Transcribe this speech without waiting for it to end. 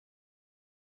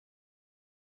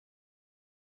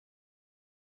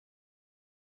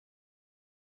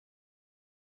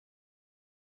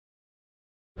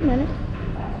A minute.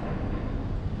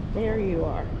 There you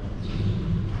are.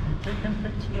 You're taking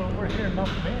pictures over here, not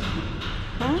me.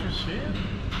 Huh? Can't you see it?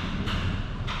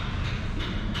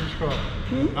 Let's go.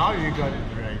 Now you got it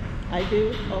right. I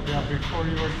do? Oh. Yeah, before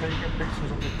you were taking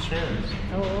pictures of the chairs.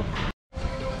 Oh.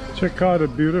 Check out a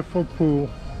beautiful pool.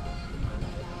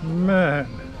 Man,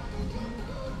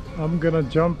 I'm gonna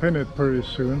jump in it pretty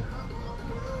soon.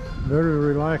 Very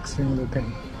relaxing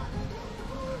looking.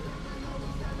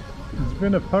 It's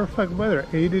been a perfect weather,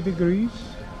 80 degrees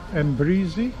and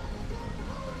breezy.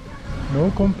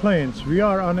 No complaints. We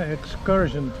are on an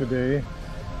excursion today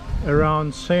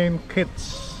around St.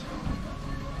 Kitts,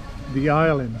 the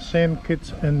island, St.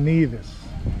 Kitts and Nevis.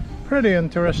 Pretty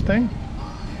interesting.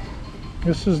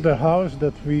 This is the house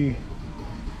that we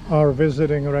are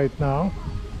visiting right now.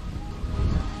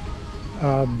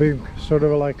 A big, sort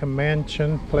of like a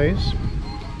mansion place.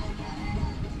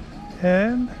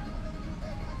 And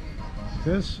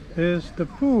this is the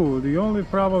pool. The only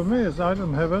problem is I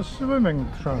don't have a swimming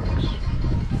trunks.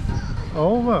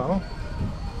 Oh well.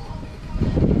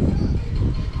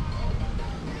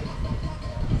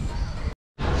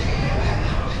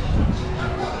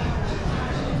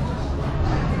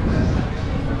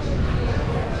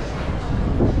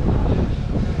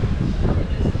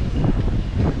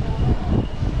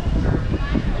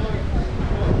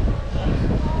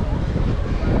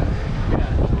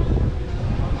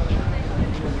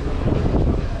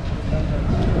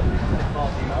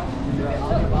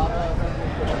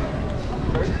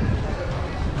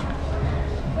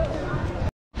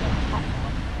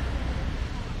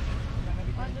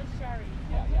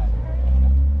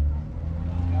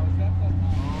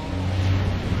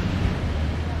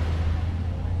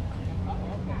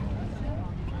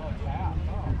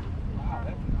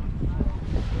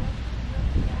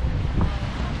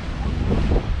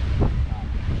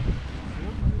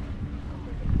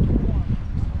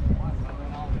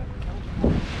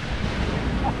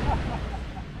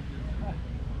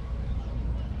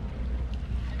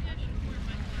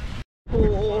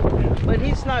 But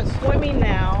he's not swimming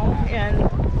now, and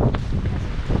Well,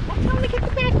 tell him to get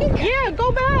back in there. yeah,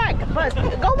 go back, but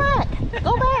go back,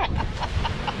 go back,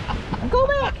 go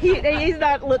back. He's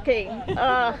not looking.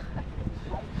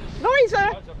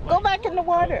 Louisa, go back in the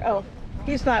water. Oh,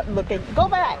 he's not looking. Go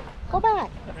back, go back.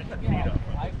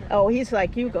 Oh, he's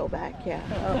like, you go back. Yeah.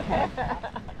 Okay.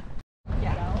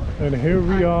 And here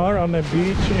we are on the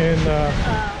beach in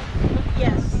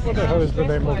Yes. what the hell is the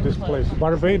name of this place?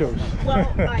 Barbados. Well,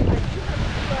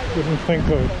 Couldn't think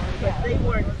of it. but they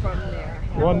weren't from there.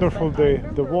 Wonderful day.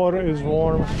 The water is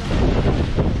warm.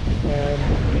 And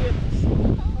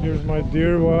here's my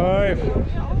dear wife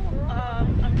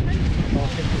I'm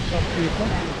talking to some people.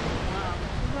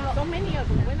 so many of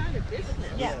them went out of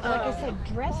business. Yeah, like I said,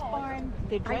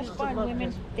 the dress barn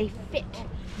women, they fit.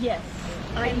 Yes.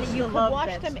 And you could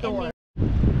watch them and they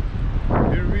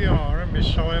Here we are,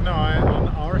 Michelle and I, on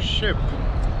our ship,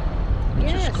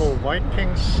 which is called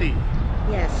Viking Sea.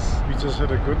 Yes. We just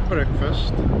had a good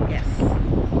breakfast Yes.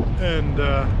 and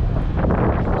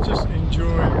just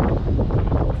enjoying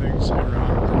things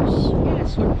around us.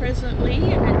 Yes, we're presently in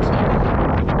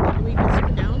Antigua, I believe it's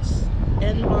pronounced,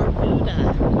 and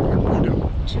Barbuda,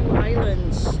 two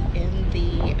islands in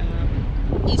the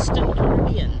Eastern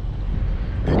Caribbean.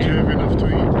 Did you have enough to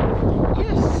eat?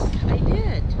 Yes, I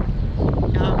did.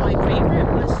 My favorite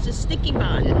was the sticky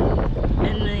bun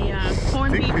and the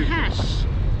corned beef hash.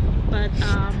 But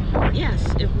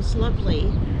yes, it was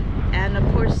lovely. And of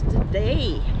course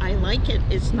today, I like it.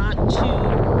 It's not too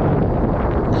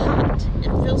hot.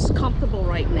 It feels comfortable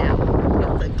right now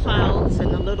with the clouds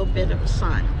and a little bit of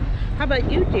sun. How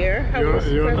about you, dear?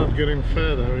 You're not getting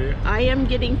fat, are you? I am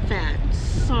getting fat.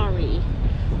 Sorry.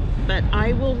 But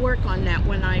I will work on that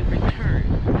when I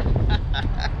return.